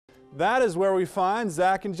That is where we find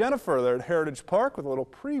Zach and Jennifer. They're at Heritage Park with a little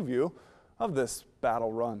preview of this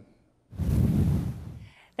battle run.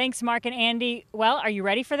 Thanks, Mark and Andy. Well, are you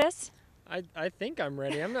ready for this? I think I'm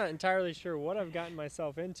ready. I'm not entirely sure what I've gotten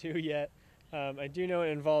myself into yet. I do know it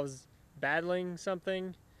involves battling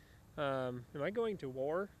something. Am I going to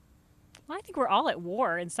war? Well, I think we're all at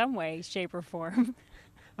war in some way, shape, or form.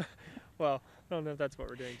 Well, I don't know if that's what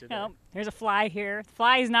we're doing today. No, there's a fly here. The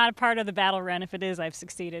fly is not a part of the battle run. If it is, I've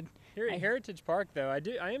succeeded. Here at Heritage Park, though,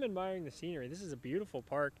 I am admiring the scenery. This is a beautiful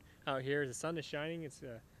park out here. The sun is shining. It's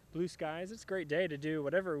blue skies. It's a great day to do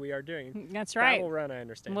whatever we are doing. That's right. Battle run, I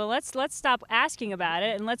understand. Well, let's stop asking about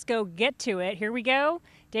it and let's go get to it. Here we go.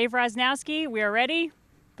 Dave Rosnowski, we are ready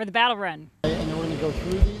for the battle run. And then we're going to go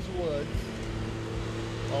through these woods,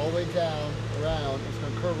 all the way down, around. It's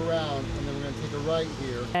going to curve around, and then we're going to take a right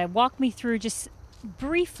here. Walk me through just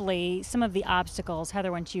briefly some of the obstacles.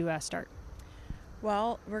 Heather, why don't you start?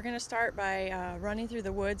 Well, we're going to start by running through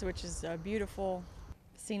the woods, which is a beautiful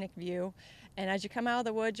scenic view. And as you come out of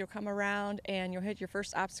the woods, you'll come around and you'll hit your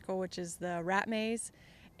first obstacle, which is the rat maze.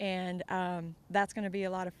 And that's going to be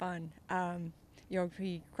a lot of fun. You'll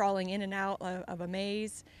be crawling in and out of a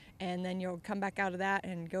maze, and then you'll come back out of that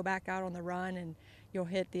and go back out on the run, and you'll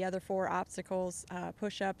hit the other 4 obstacles,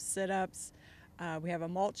 push-ups, sit-ups. We have a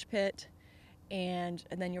mulch pit, and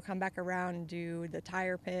then you'll come back around and do the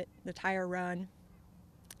tire pit, the tire run.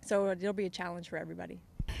 So it'll be a challenge for everybody.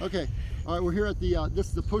 Okay, all right, we're here at the, this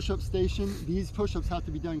is the push-up station. These push-ups have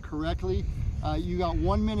to be done correctly. You got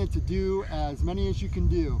 1 minute to do as many as you can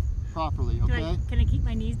do properly, okay? Can I keep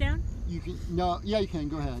my knees down? You can, no, yeah, you can,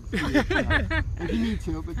 go ahead. If you need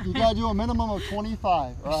to, but you gotta do a minimum of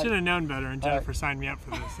 25. I Right? should have known better, and Jennifer signed me up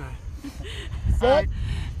for this. Set,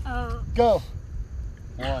 go.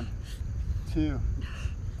 1, 2,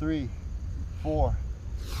 3, 4,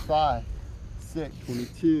 5, 6,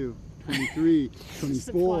 22, 23,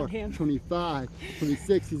 24, 25,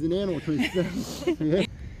 26, he's an animal, 27, 28,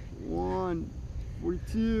 1,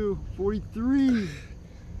 42, 43,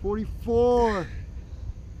 44,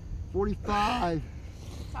 45.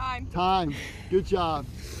 Time. Good job.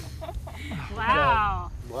 Wow.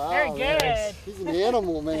 Wow. Very good. He's an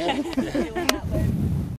animal, man.